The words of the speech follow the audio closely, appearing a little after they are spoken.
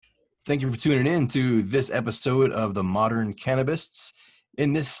Thank you for tuning in to this episode of The Modern Cannabists.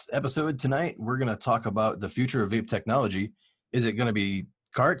 In this episode tonight, we're going to talk about the future of vape technology. Is it going to be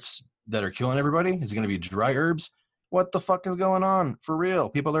carts that are killing everybody? Is it going to be dry herbs? What the fuck is going on? For real,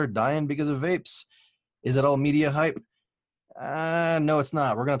 people are dying because of vapes. Is it all media hype? No, it's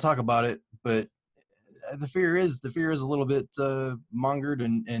not. We're going to talk about it, but the fear is a little bit mongered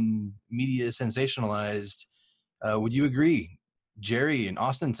and media sensationalized. Would you agree? Jerry and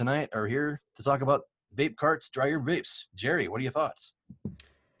Austin tonight are here to talk about vape carts, dry herb vapes. Jerry, what are your thoughts?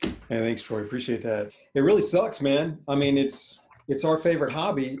 Hey, thanks, Troy. Appreciate that. It really sucks, man. I mean, it's our favorite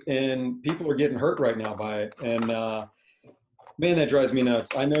hobby, and people are getting hurt right now by it. And man, that drives me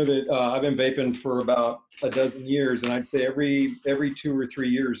nuts. I know that I've been vaping for about a dozen years, and I'd say every 2 or 3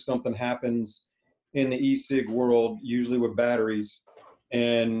 years something happens in the e-cig world, usually with batteries.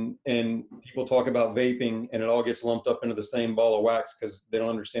 And people talk about vaping, and it all gets lumped up into the same ball of wax because they don't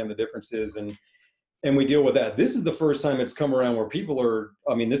understand the differences. And we deal with that. This is the first time it's come around where people are,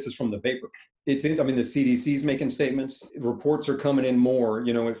 I mean, this is from the vapor. The CDC's making statements. Reports are coming in more.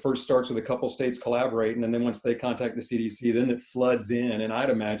 You know, it first starts with a couple states collaborating, and then once they contact the CDC, then it floods in. And I'd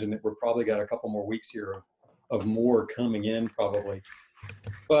imagine that we're probably got a couple more weeks here of more coming in probably.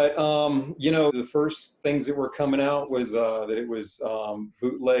 But, the first things that were coming out was that it was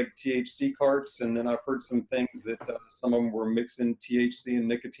bootleg THC carts. And then I've heard some things that some of them were mixing THC and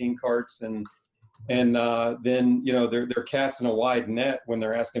nicotine carts. And then, they're casting a wide net when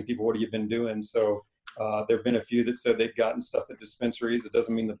they're asking people, what have you been doing? So there've been a few that said they'd gotten stuff at dispensaries. It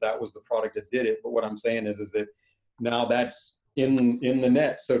doesn't mean that was the product that did it. But what I'm saying is that now that's in the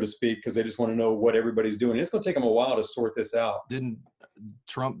net, so to speak, because they just want to know what everybody's doing. It's going to take them a while to sort this out. Didn't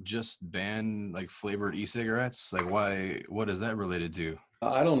Trump just ban like flavored e-cigarettes? Like, why? What is that related to?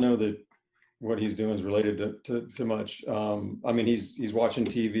 I don't know that what he's doing is related to much. He's watching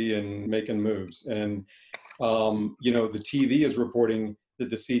TV and making moves. And, the TV is reporting that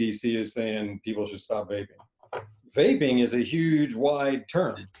the CDC is saying people should stop vaping. Vaping is a huge, wide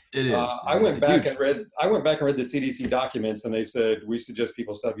term. It is. I went back and read the CDC documents, and they said we suggest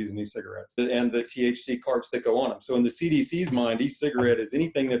people stop using e-cigarettes and the THC carts that go on them. So in the CDC's mind, e-cigarette is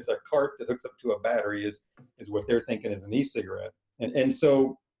anything that's a cart that hooks up to a battery is what they're thinking is an e-cigarette. And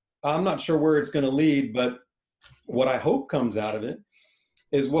so I'm not sure where it's going to lead, but what I hope comes out of it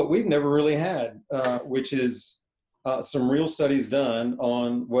is what we've never really had, which is some real studies done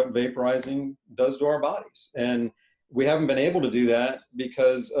on what vaporizing does to our bodies. And we haven't been able to do that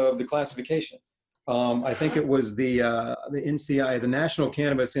because of the classification. I think it was the NCI, the National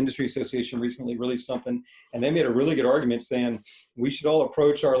Cannabis Industry Association, recently released something, and they made a really good argument saying we should all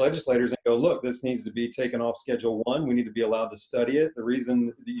approach our legislators and go, look, this needs to be taken off Schedule 1. We need to be allowed to study it. The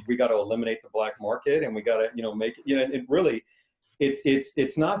reason we got to eliminate the black market, and we got to, make it, it really,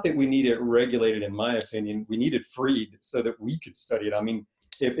 it's not that we need it regulated, in my opinion. We need it freed so that we could study it. I mean,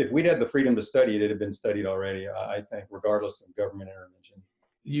 if we'd had the freedom to study it, it'd have been studied already, I think, regardless of government intervention.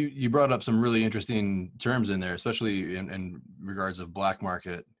 You brought up some really interesting terms in there, especially in regards of black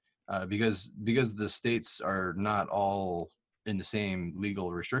market, because the states are not all in the same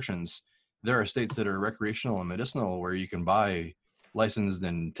legal restrictions. There are states that are recreational and medicinal where you can buy licensed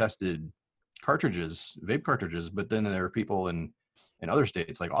and tested cartridges, vape cartridges, but then there are people in other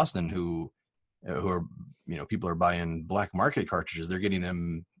states like Austin who are, people are buying black market cartridges. They're getting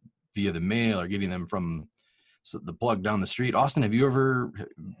them via the mail or getting them from the plug down the street. Austin, have you ever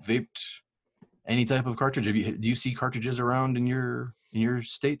vaped any type of cartridge? Do you see cartridges around in your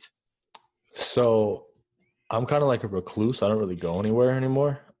state? So I'm kind of like a recluse. I don't really go anywhere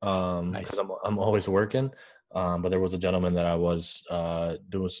anymore because I'm always working. But there was a gentleman that I was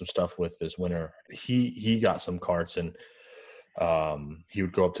doing some stuff with this winter. He got some carts, and he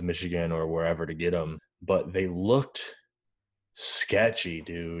would go up to Michigan or wherever to get them. But they looked sketchy,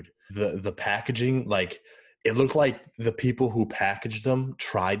 dude. The packaging, like, it looked like the people who packaged them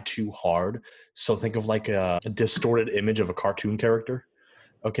tried too hard. So think of like a distorted image of a cartoon character,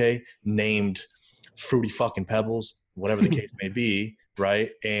 okay, named Fruity fucking Pebbles, whatever the case may be, right?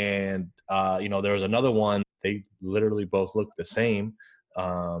 And, there was another one. They literally both looked the same.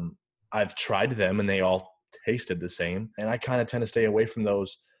 I've tried them, and they all tasted the same. And I kind of tend to stay away from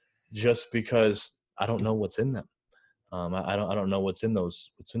those just because I don't know what's in them. I don't know what's in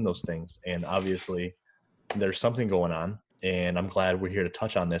those things. And obviously there's something going on, and I'm glad we're here to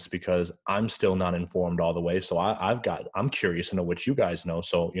touch on this because I'm still not informed all the way. So I'm curious to know what you guys know.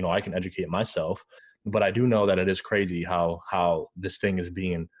 So, I can educate myself, but I do know that it is crazy how this thing is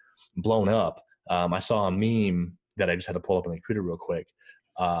being blown up. I saw a meme that I just had to pull up on the computer real quick.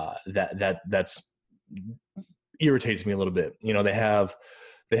 That's irritates me a little bit. They have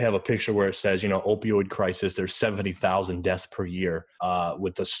they have a picture where it says, opioid crisis, there's 70,000 deaths per year.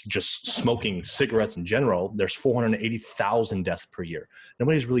 With this, just smoking cigarettes in general, there's 480,000 deaths per year.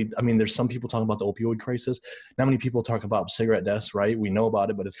 Nobody's really, there's some people talking about the opioid crisis. Not many people talk about cigarette deaths, right? We know about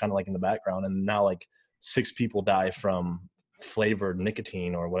it, but it's kind of like in the background. And now like 6 people die from flavored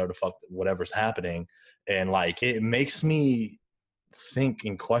nicotine or whatever's happening. And like, it makes me think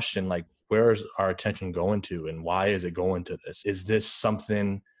and question, like, where's our attention going to, and why is it going to this? Is this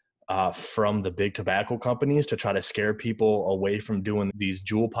something from the big tobacco companies to try to scare people away from doing these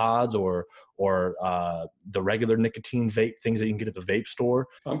jewel pods or the regular nicotine vape things that you can get at the vape store?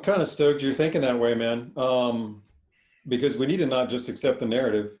 I'm kind of stoked you're thinking that way, man. Because we need to not just accept the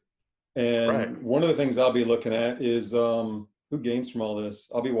narrative. And Right. one of the things I'll be looking at is who gains from all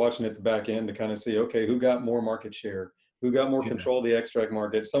this. I'll be watching at the back end to kind of see, okay, who got more market share? Who got more control of the extract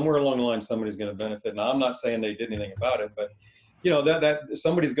market? Somewhere along the line, somebody's going to benefit. Now, I'm not saying they did anything about it, but that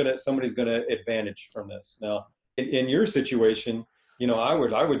somebody's going to advantage from this. Now, in your situation, I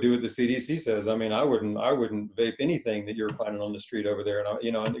would do what the CDC says. I wouldn't vape anything that you're finding on the street over there.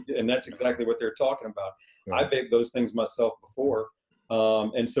 And that's exactly what they're talking about. Right. I vaped those things myself before.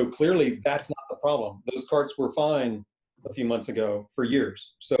 And so clearly that's not the problem. Those carts were fine a few months ago for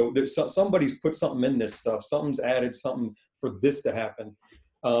years. So somebody's put something in this stuff. Something's added something for this to happen.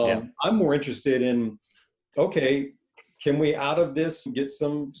 I'm more interested in, okay, can we out of this get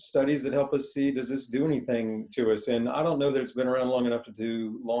some studies that help us see, does this do anything to us? And I don't know that it's been around long enough to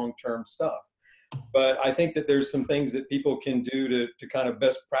do long-term stuff. But I think that there's some things that people can do to kind of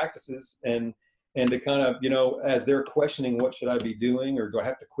best practices and to kind of, as they're questioning what should I be doing, or do I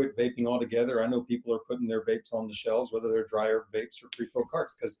have to quit vaping altogether? I know people are putting their vapes on the shelves, whether they're dry herb vapes or pre-filled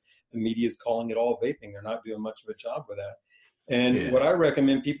carts, because the media is calling it all vaping. They're not doing much of a job with that. And what I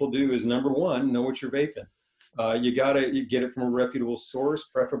recommend people do is, number one, know what you're vaping. You get it from a reputable source,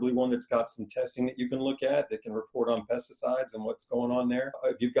 preferably one that's got some testing that you can look at, that can report on pesticides and what's going on there.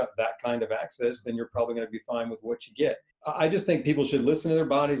 If you've got that kind of access, then you're probably going to be fine with what you get. I just think people should listen to their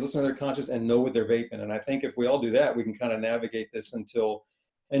bodies, listen to their conscience, and know what they're vaping. And I think if we all do that, we can kind of navigate this until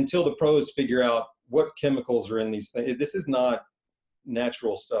the pros figure out what chemicals are in these things. This is not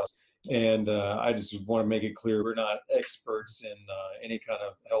natural stuff. And I just want to make it clear, we're not experts in any kind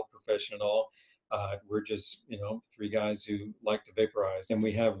of health profession at all. We're just, 3 guys who like to vaporize, and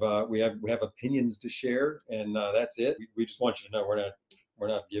we have opinions to share, and that's it. We just want you to know we're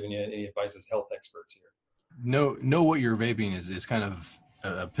not giving you any advice as health experts here. Know what you're vaping is kind of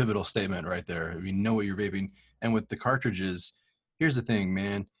a pivotal statement right there. Know what you're vaping. And with the cartridges, here's the thing,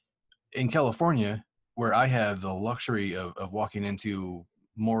 man. In California, where I have the luxury of walking into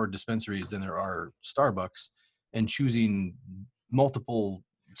more dispensaries than there are Starbucks and choosing multiple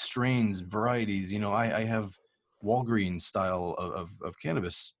strains, varieties, I have Walgreens style of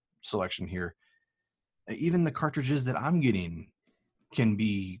cannabis selection here. Even the cartridges that I'm getting can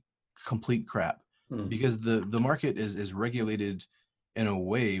be complete crap. Because the market is regulated in a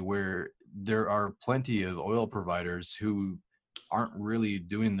way where there are plenty of oil providers who aren't really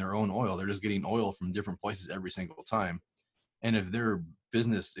doing their own oil. They're just getting oil from different places every single time. And if their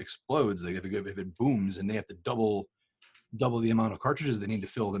business explodes, like if it booms and they have to double the amount of cartridges they need to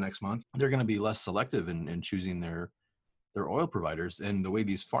fill the next month, they're going to be less selective in choosing their oil providers. And the way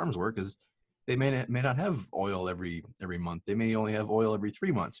these farms work is they may not have oil every month. They may only have oil every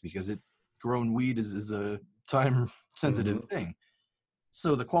 3 months, because grown weed is a time sensitive thing.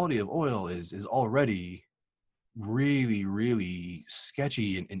 So the quality of oil is already really, really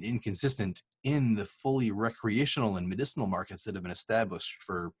sketchy and inconsistent in the fully recreational and medicinal markets that have been established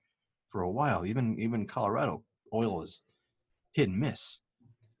for a while. Even Colorado oil is hit and miss.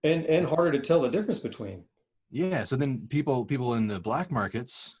 And harder to tell the difference between. Yeah. So then people in the black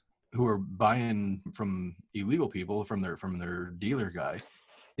markets who are buying from illegal people, from their dealer guy,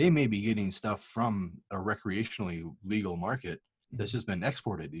 they may be getting stuff from a recreationally legal market that's just been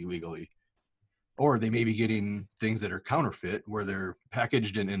exported illegally. Or they may be getting things that are counterfeit, where they're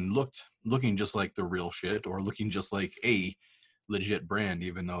packaged and looking just like the real shit, or looking just like a legit brand,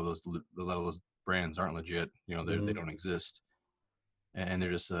 even though a lot of those brands aren't legit. They don't exist, and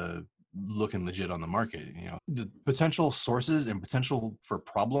they're just looking legit on the market. The potential sources and potential for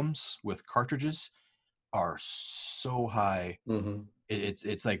problems with cartridges are so high.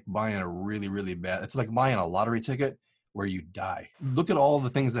 It's like buying a really, really bad. It's like buying a lottery ticket where you die. Look at all the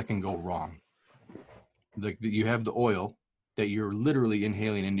things that can go wrong. Like you have the oil that you're literally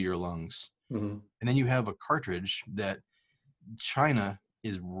inhaling into your lungs, and then you have a cartridge that China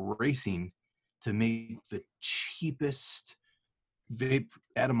is racing to make the cheapest vape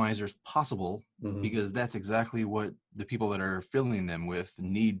atomizers possible Mhm. because that's exactly what the people that are filling them with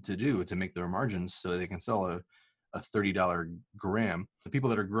need to do to make their margins so they can sell a $30 gram. The people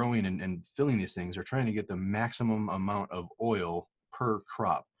that are growing and filling these things are trying to get the maximum amount of oil per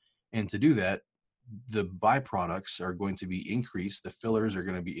crop. And to do that, the byproducts are going to be increased, the fillers are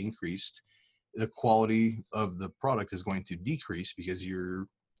going to be increased, the quality of the product is going to decrease because you're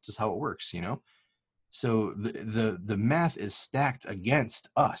just how it works, you know? So the math is stacked against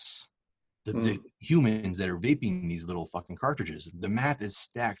us, the humans that are vaping these little fucking cartridges. The math is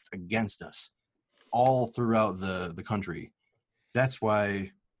stacked against us all throughout the country. That's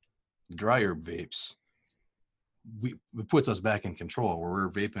why dry herb vapes, it puts us back in control where we're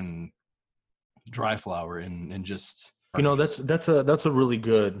vaping dry flower and just That's a really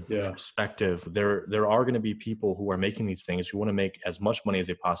good Yeah. perspective. There are going to be people who are making these things who want to make as much money as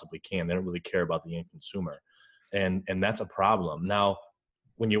they possibly can. They don't really care about the end consumer, and that's a problem. Now,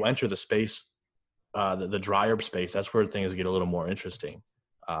 when you enter the space, the dry herb space, that's where things get a little more interesting,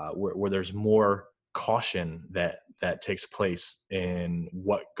 where there's more caution that takes place in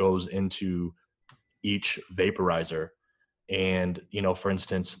what goes into each vaporizer. And for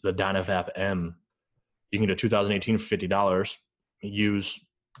instance, the Dynavap M. You can get a 2018 for $50, use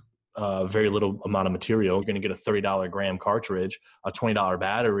very little amount of material. You're going to get a $30 gram cartridge, a $20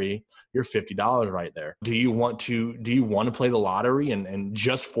 battery. You're $50 right there. Do you want to play the lottery and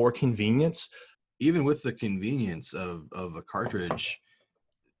just for convenience? Even with the convenience of a cartridge,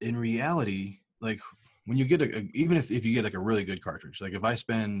 in reality, like when you get even if you get like a really good cartridge, like if I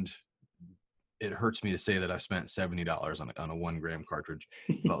spend, it hurts me to say that I've spent $70 on a 1 gram cartridge,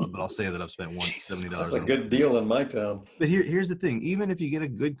 but I'll say that I've spent $70. That's a good deal in my town. But here's the thing: even if you get a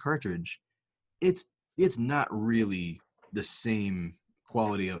good cartridge, it's not really the same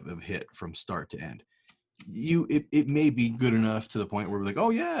quality of hit from start to end. It may be good enough to the point where we're like, oh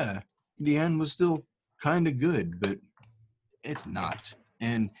yeah, the end was still kind of good, but it's not.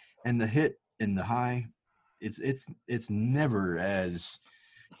 And the hit and the high, it's never as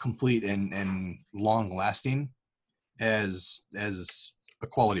complete and long lasting as a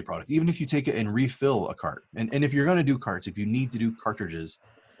quality product. Even if you take it and refill a cart, and if you're going to do carts, if you need to do cartridges,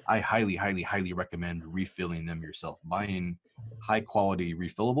 I highly recommend refilling them yourself, buying high quality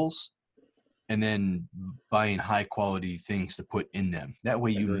refillables and then buying high quality things to put in them. That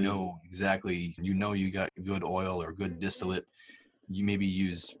way you know exactly, you got good oil or good distillate. You maybe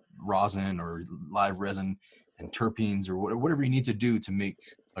use rosin or live resin and terpenes or whatever you need to do to make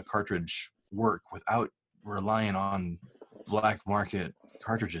a cartridge work without relying on black market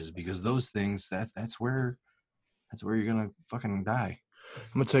cartridges, because those things, that's where you're gonna fucking die.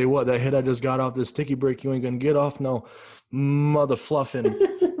 I'm gonna tell you what, that hit I just got off this sticky break, you ain't gonna get off no mother fluffing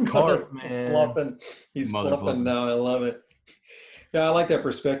cart, man. He's Mother fluffing now. I love it. Yeah, I like that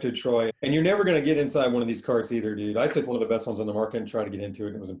perspective, Troy. And you're never going to get inside one of these carts either, dude. I took one of the best ones on the market and tried to get into it,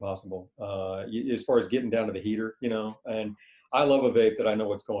 and it was impossible. As far as getting down to the heater, and I love a vape that I know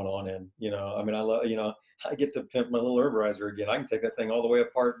what's going on in, I mean, I love, I get to pimp my little herborizer again. I can take that thing all the way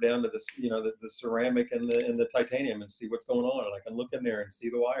apart down to this, the ceramic and the titanium and see what's going on. And I can look in there and see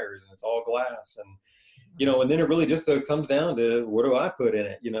the wires, and it's all glass. And, and then it really just comes down to what do I put in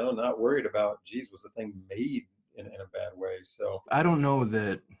it, not worried about, geez, was the thing made in a bad way. So I don't know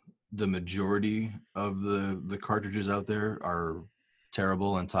that the majority of the cartridges out there are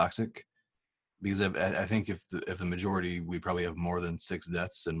terrible and toxic, because I think if the majority, we probably have more than 6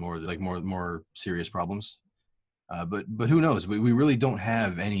 deaths and more serious problems. But who knows? We really don't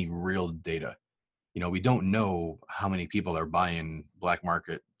have any real data. We don't know how many people are buying black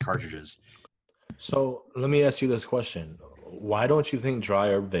market cartridges. So let me ask you this question: why don't you think dry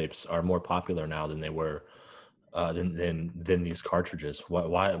herb vapes are more popular now than they were than these cartridges?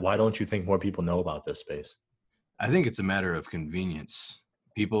 Why don't you think more people know about this space? I think it's a matter of convenience.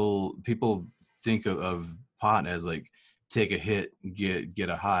 People think of pot as like, take a hit, get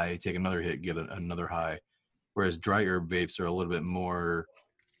a high, take another hit, get another high. Whereas dry herb vapes are a little bit more,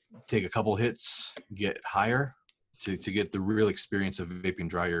 take a couple hits, get higher. To get the real experience of vaping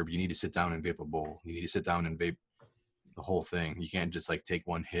dry herb, you need to sit down and vape a bowl. You need to sit down and vape the whole thing. You can't just like take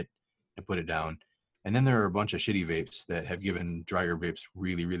one hit and put it down. And then there are a bunch of shitty vapes that have given dry herb vapes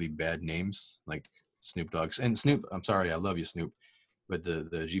really, really bad names, like Snoop Dogg's. And Snoop, I'm sorry, I love you, Snoop, but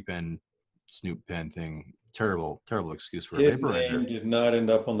the G-Pen, Snoop Pen thing, terrible excuse for his a vaporizer. name did not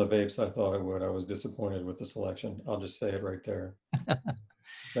end up on the vapes I thought it would. I was disappointed with the selection. I'll just say it right there.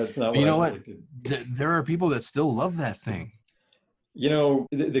 That's not what You know I what? predicted. There are people that still love that thing.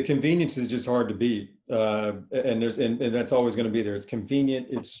 The convenience is just hard to beat, and that's always going to be there. It's convenient,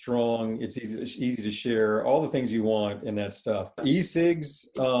 it's strong, it's easy to share, all the things you want in that stuff. E-cigs,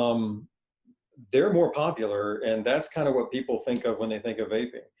 they're more popular, and that's kind of what people think of when they think of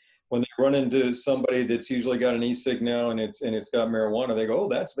vaping. When they run into somebody that's usually got an e-cig now and it's got marijuana, they go, "Oh,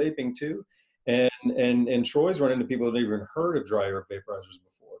 that's vaping too." And Troy's run into people that have never even heard of dry herb vaporizers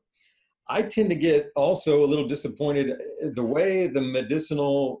before. I tend to get also a little disappointed. The way the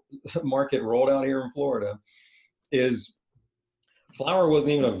medicinal market rolled out here in Florida is flower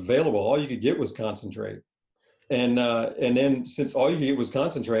wasn't even available. All you could get was concentrate. And then since all you could get was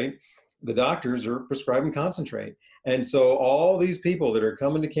concentrate, the doctors are prescribing concentrate. And so all these people that are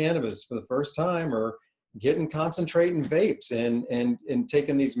coming to cannabis for the first time are getting concentrate and vapes and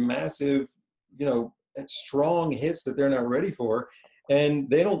taking these massive, strong hits that they're not ready for. And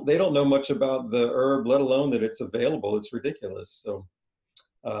they don't know much about the herb, let alone that it's available. It's ridiculous. So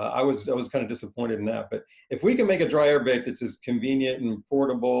I was kind of disappointed in that. But if we can make a dry herb vape that's as convenient and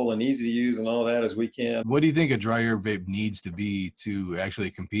portable and easy to use and all that as we can. What do you think a dry herb vape needs to be to actually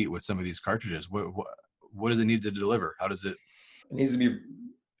compete with some of these cartridges? What does it need to deliver? How does it? It needs to be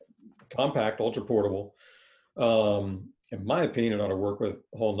compact, ultra portable. In my opinion, it ought to work with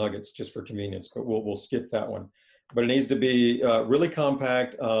whole nuggets just for convenience, but we'll skip that one. But it needs to be really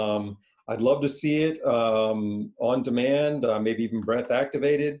compact. I'd love to see it on demand, maybe even breath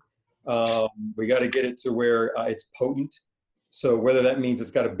activated. We got to get it to where it's potent. So whether that means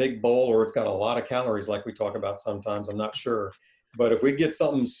it's got a big bowl or it's got a lot of calories, like we talk about sometimes, I'm not sure. But if we get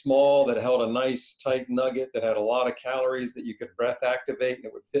something small that held a nice tight nugget that had a lot of calories that you could breath activate and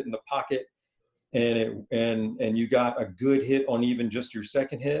it would fit in the pocket, and you got a good hit on even just your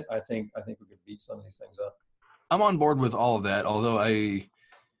second hit, I think we could beat some of these things up. I'm on board with all of that, although I'm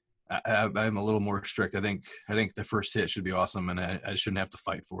a little more strict. I think the first hit should be awesome, and I shouldn't have to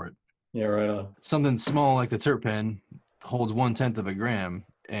fight for it. Yeah, right on. Something small like the Terp Pen holds 1/10 of a gram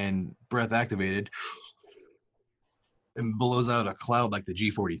and breath activated and blows out a cloud like the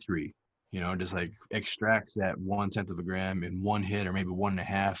G43. Just like extracts that 1/10 of a gram in one hit, or maybe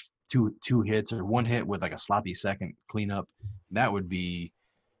 1.5, two hits, or one hit with like a sloppy second cleanup. That would be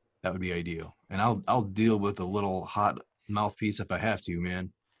ideal. And I'll deal with a little hot mouthpiece if I have to,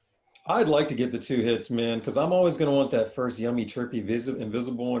 man. I'd like to get the 2 hits, man, because I'm always going to want that first yummy, terpy,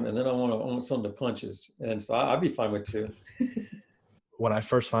 invisible one, and then I want something to punches. And so I'd be fine with 2. When I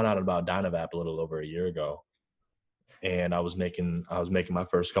first found out about Dynavap a little over a year ago, and I was making my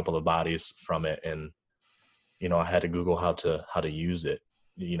first couple of bodies from it, and I had to Google how to use it.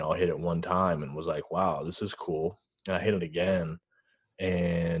 I hit it one time and was like, wow, this is cool. And I hit it again.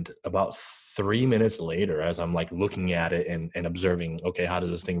 And about 3 minutes later, as I'm like looking at it and observing, okay, how does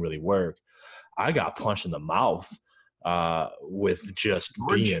this thing really work? I got punched in the mouth with just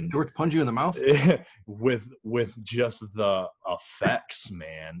George punched you in the mouth with just the effects,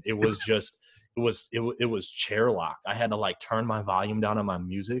 man. It was just it was chair lock. I had to like turn my volume down on my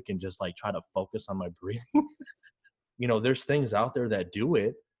music and just like try to focus on my breathing. There's things out there that do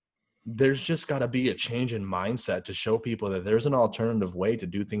it. There's just got to be a change in mindset to show people that there's an alternative way to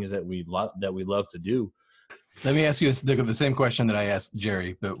do things that we love to do. Let me ask you the same question that I asked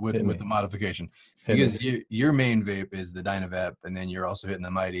Jerry, but with the modification. Because your main vape is the Dynavap, and then you're also hitting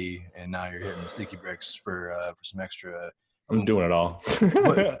the Mighty, and now you're hitting the Sticky Bricks for some extra. I'm doing it all.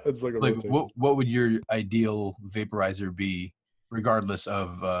 It's like what would your ideal vaporizer be, regardless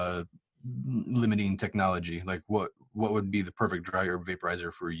of limiting technology? Like what would be the perfect dry herb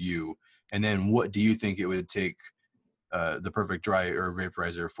vaporizer for you? And then what do you think it would take the perfect dry herb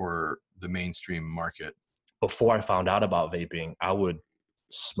vaporizer for the mainstream market? Before I found out about vaping, I would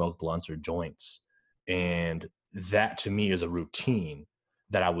smoke blunts or joints. And that to me is a routine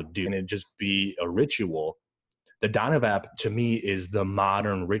that I would do. And it'd just be a ritual. The Dynavap to me is the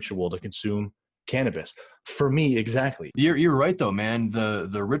modern ritual to consume cannabis. For me, exactly. You're right though, man.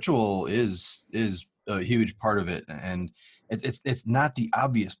 The ritual is a huge part of it, and it's not the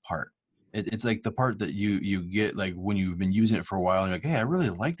obvious part. It's like the part that you get like when you've been using it for a while and you're like, hey, I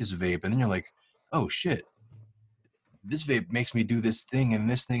really like this vape, and then you're like, oh shit, this vape makes me do this thing and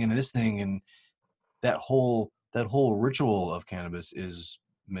this thing and this thing, and that whole ritual of cannabis is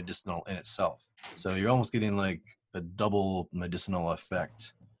medicinal in itself. So you're almost getting like a double medicinal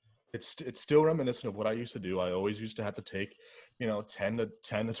effect. It's still reminiscent of what I used to do. I always used to have to take, 10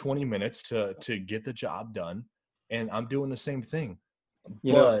 to 20 minutes to get the job done. And I'm doing the same thing.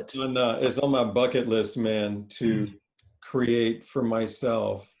 It's on my bucket list, man, to create for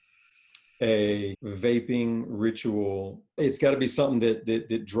myself a vaping ritual. It's got to be something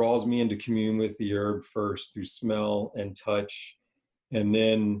that draws me into commune with the herb first through smell and touch and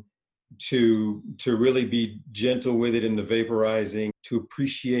then to really be gentle with it in the vaporizing, to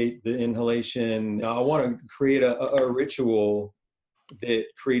appreciate the inhalation. I want to create a ritual that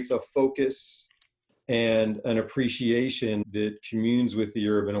creates a focus and an appreciation that communes with the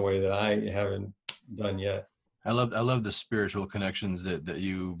herb in a way that I haven't done yet. I love the spiritual connections that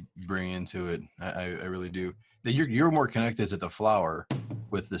you bring into it. I really do. That you're more connected to the flower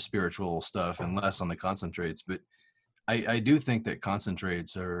with the spiritual stuff and less on the concentrates. But I do think that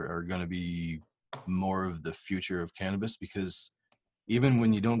concentrates are going to be more of the future of cannabis, because even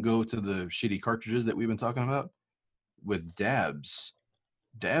when you don't go to the shitty cartridges that we've been talking about, with dabs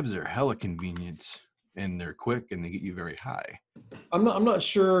are hella convenient, and they're quick and they get you very high. I'm not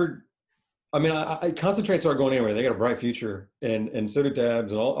sure. I mean, I concentrates aren't going anywhere. They got a bright future, and so do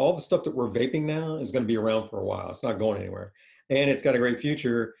dabs, and all the stuff that we're vaping now is going to be around for a while. It's not going anywhere, and it's got a great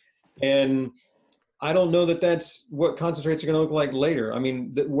future. And I don't know that that's what concentrates are going to look like later. I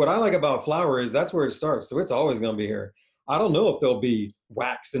mean, what I like about flower is that's where it starts, so it's always going to be here. I don't know if there'll be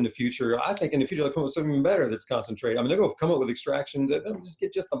wax in the future. I think in the future they'll come up with something better that's concentrate. I mean, they're going to come up with extractions that just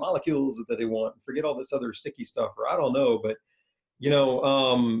get just the molecules that they want. Forget all this other sticky stuff, or I don't know, but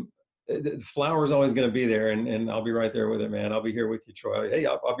the flower is always going to be there, and I'll be right there with it, man. I'll be here with you, Troy. Hey,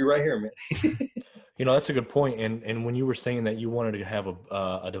 I'll be right here, man. That's a good point. And when you were saying that you wanted to have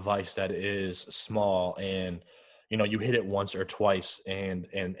a device that is small and, you hit it once or twice and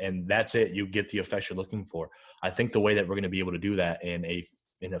that's it, you get the effects you're looking for. I think the way that we're going to be able to do that in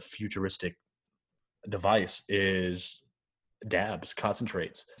a futuristic device is dabs,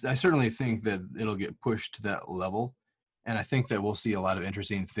 concentrates. I certainly think that it'll get pushed to that level. And I think that we'll see a lot of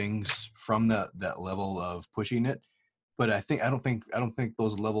interesting things from that level of pushing it. But I don't think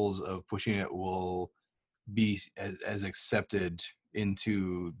those levels of pushing it will be as accepted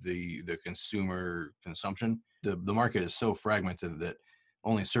into the consumer consumption. The market is so fragmented that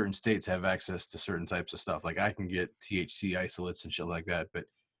only certain states have access to certain types of stuff. Like I can get THC isolates and shit like that, but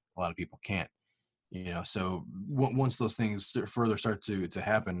a lot of people can't. So once those things further start to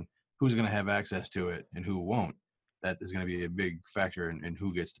happen, who's going to have access to it and who won't? That is going to be a big factor in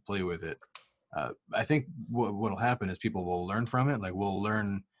who gets to play with it. I think what'll happen is people will learn from it. Like we'll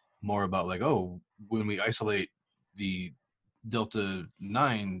learn more about when we isolate the Delta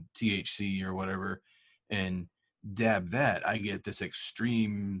 9 THC or whatever and dab that, I get this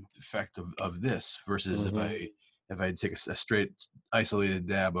extreme effect of this versus if I take a straight isolated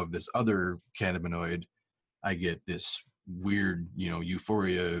dab of this other cannabinoid, I get this weird,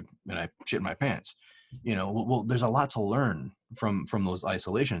 euphoria and I shit my pants. Well, there's a lot to learn from those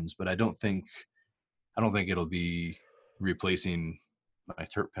isolations, but I don't think it'll be replacing my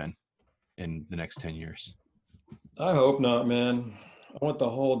terp pen in the next 10 years. I hope not, man. I want the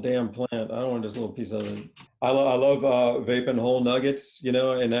whole damn plant. I don't want just a little piece of it. I love vaping whole nuggets,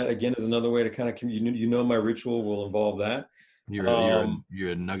 and that again is another way to kind of, my ritual will involve that. You're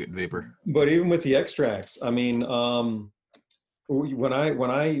a nugget vapor. But even with the extracts, I mean, when I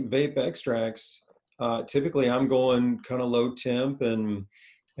vape extracts, typically I'm going kind of low temp and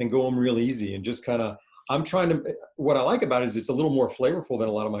going real easy and just kind of, what I like about it is it's a little more flavorful than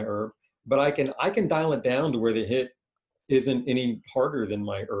a lot of my herb, but I can dial it down to where the hit isn't any harder than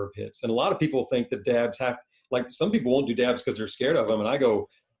my herb hits. And a lot of people think that dabs some people won't do dabs because they're scared of them. And I go,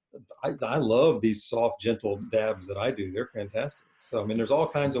 I love these soft, gentle dabs that I do. They're fantastic. So, I mean, there's all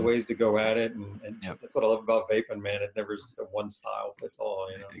kinds of ways to go at it. And yep. That's what I love about vaping, man. It never is one style fits all,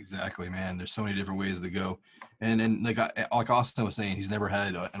 Exactly, man. There's so many different ways to go. And like Austin was saying, he's never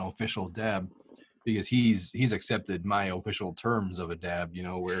had an official dab because he's accepted my official terms of a dab,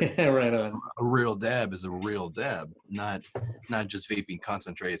 where right on. A real dab is a real dab, not just vaping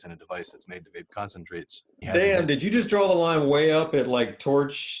concentrates in a device that's made to vape concentrates. Damn, did you just draw the line way up at like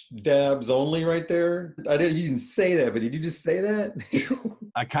torch dabs only right there? You didn't say that, but did you just say that?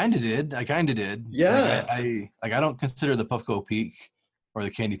 I kind of did. Yeah. I don't consider the Puffco Peak or the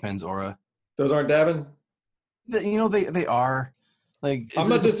Candy Pens Aura. Those aren't dabbing? They are. Like, I'm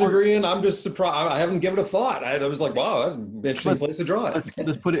not disagreeing. I'm just surprised. I haven't given it a thought. I was like, wow, that's an interesting place to draw it.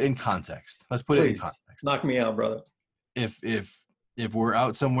 Let's put it in context. Please, knock me out, brother. If we're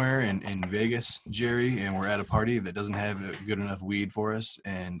out somewhere in Vegas, Jerry, and we're at a party that doesn't have a good enough weed for us,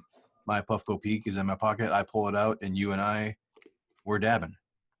 and my Puffco Peak is in my pocket, I pull it out, and you and we're dabbing.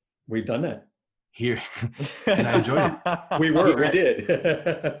 We've done that. Here, and I enjoyed it. We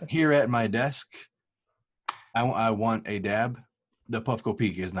did. Here at my desk, I want a dab. The Puffco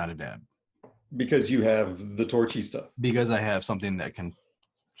Peak is not a dab. Because you have the torchy stuff. Because I have something that can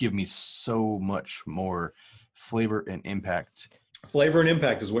give me so much more flavor and impact. Flavor and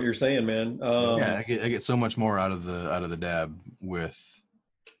impact is what you're saying, man. Yeah, I get so much more out of the dab with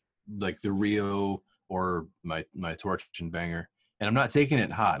like the Rio or my Torch and Banger, and I'm not taking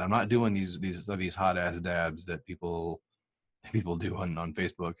it hot. I'm not doing these hot ass dabs that people do on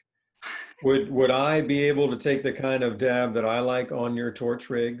Facebook. Would I be able to take the kind of dab that I like on your Torch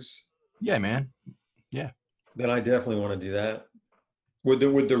rigs? Yeah, man. Yeah, Then I definitely want to do that. Would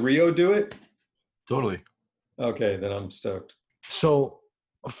the Rio do it? totally. Okay, then I'm stoked. So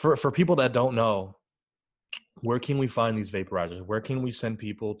for people that don't know, where can we find these vaporizers? Where can we send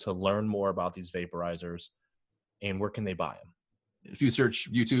people to learn more about these vaporizers, and where can they buy them? If you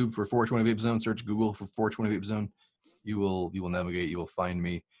search YouTube for 420 Vape Zone, search Google for 420 Vape Zone, you will navigate. You will find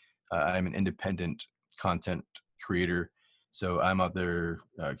me. I'm an independent content creator, so I'm out there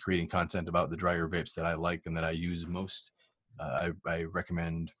creating content about the dryer vapes that I like and that I use most. I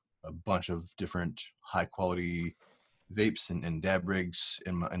recommend a bunch of different high quality vapes and dab rigs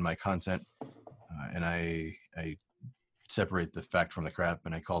in my content, and I separate the fact from the crap,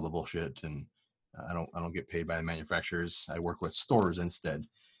 and I call the bullshit, and I don't get paid by the manufacturers. I work with stores instead.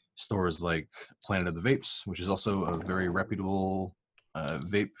 Stores like Planet of the Vapes, which is also a very reputable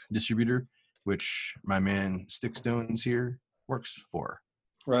vape distributor, which my man Stickstones here works for.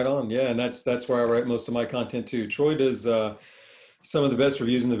 Right on. Yeah, and that's where I write most of my content too. Troy does some of the best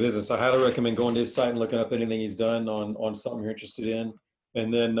reviews in the business. I highly recommend going to his site and looking up anything he's done on something you're interested in.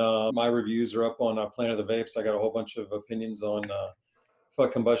 And then my reviews are up on Planet of the Vapes. I got a whole bunch of opinions on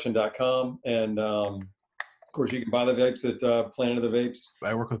fuckcombustion.com. And of course, you can buy the vapes at Planet of the Vapes.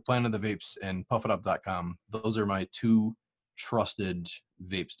 I work with Planet of the Vapes and puffitup.com. Those are my two trusted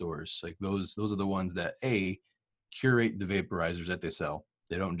vape stores. Like those are the ones that curate the vaporizers that they sell.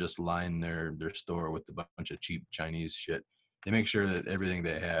 They don't just line their store with a bunch of cheap Chinese shit. They make sure that everything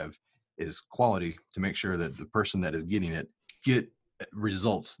they have is quality to make sure that the person that is getting it get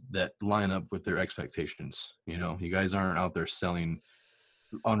results that line up with their expectations. You know, you guys aren't out there selling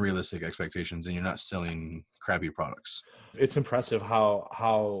unrealistic expectations, and you're not selling crappy products. It's impressive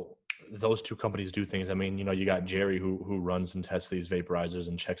how those two companies do things. I mean, you know, you got Jerry who runs and tests these vaporizers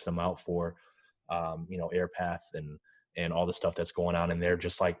and checks them out for, air path and all the stuff that's going on in there,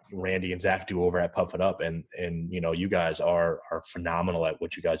 just like Randy and Zach do over at Puff It Up. And you know, you guys are phenomenal at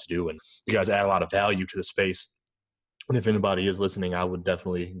what you guys do, and you guys add a lot of value to the space. And if anybody is listening, I would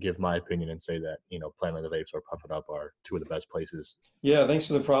definitely give my opinion and say that, you know, Planet of the Vapes or Puff It Up are two of the best places. Yeah, thanks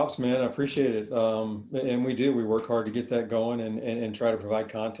for the props, man. I appreciate it. And we work hard to get that going and try to provide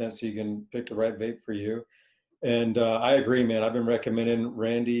content so you can pick the right vape for you. And I agree, man. I've been recommending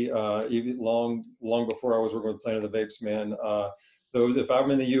Randy even long before I was working with Planet of the Vapes, man. Those, if I'm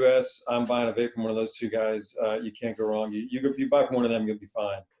in the U.S., I'm buying a vape from one of those two guys. You can't go wrong. You buy from one of them, you'll be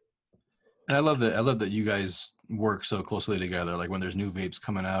fine. And I love that you guys work so closely together. Like when there's new vapes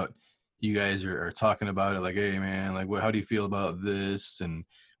coming out, you guys are talking about it. Like, hey man, like how do you feel about this? And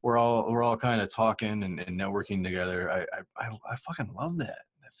we're all kind of talking and networking together. I fucking love that.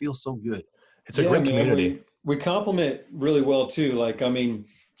 That feels so good. It's a great community. We complement really well too. Like, I mean,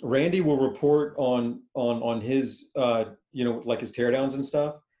 Randy will report on his like his teardowns and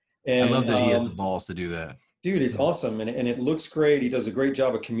stuff. And I love that he has the balls to do that. Dude, it's awesome. And it looks great. He does a great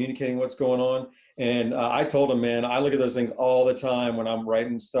job of communicating what's going on. And I told him, man, I look at those things all the time when I'm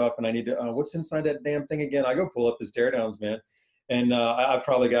writing stuff and I need to, what's inside that damn thing again? I go pull up his teardowns, man. And I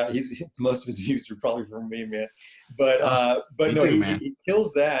probably got, most of his views are probably from me, man. But no, he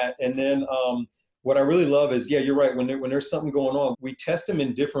kills that. And then what I really love is, yeah, you're right. When there's something going on, we test them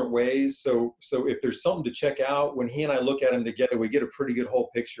in different ways. So if there's something to check out, when he and I look at them together, we get a pretty good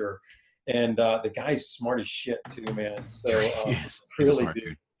whole picture. And the guy's smart as shit too, man. So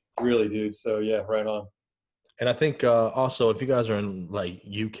really, dude. So yeah, right on. And I think also, if you guys are in like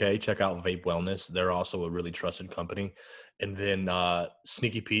UK, check out Vape Wellness. They're also a really trusted company. And then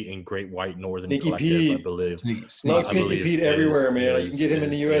Sneaky Pete and Great White Northern Collective, I believe. Love Sneaky Pete everywhere, man. You can get him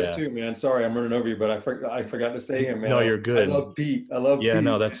in the US too, man. Sorry, I'm running over you, but I forgot to say him, man. No, you're good. I love Pete. Yeah,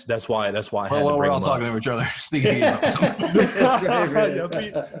 no, that's why I had to bring we're all talking to each other. Sneaky Pete. That's right, man. Yeah,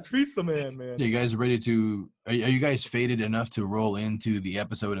 Pete's the man. Are you guys ready to? Are you guys faded enough to roll into the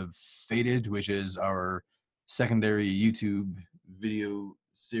episode of Faded, which is our secondary YouTube video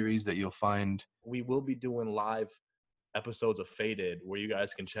series that you'll find? We will be doing live episodes of Faded where you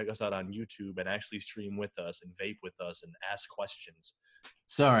guys can check us out on YouTube and actually stream with us and vape with us and ask questions.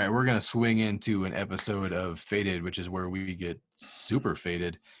 So, all right, we're going to swing into an episode of Faded, which is where we get super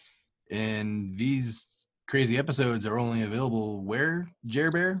faded. And these crazy episodes are only available where,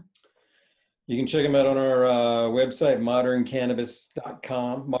 Jer Bear? You can check them out on our website,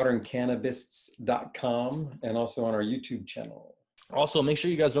 moderncannabis.com, moderncannabists.com, and also on our YouTube channel. Also, make sure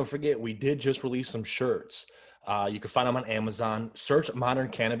you guys don't forget, we did just release some shirts. You can find them on Amazon. Search Modern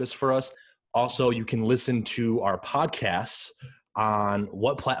Cannabis for us. Also, you can listen to our podcasts on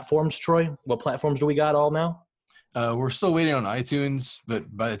what platforms, Troy? What platforms do we got all now? We're still waiting on iTunes, but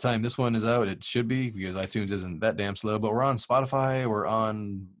by the time this one is out, it should be, because iTunes isn't that damn slow. But we're on Spotify, we're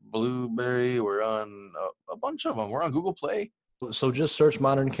on Blueberry, we're on a bunch of them. We're on Google Play. So just search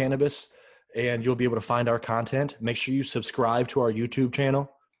Modern Cannabis and you'll be able to find our content. Make sure you subscribe to our YouTube channel,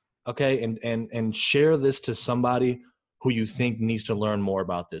 okay? And share this to somebody who you think needs to learn more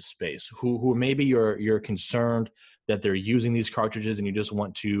about this space, who maybe you're concerned that they're using these cartridges and you just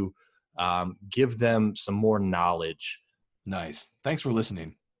want to give them some more knowledge. Nice. Thanks for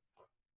listening.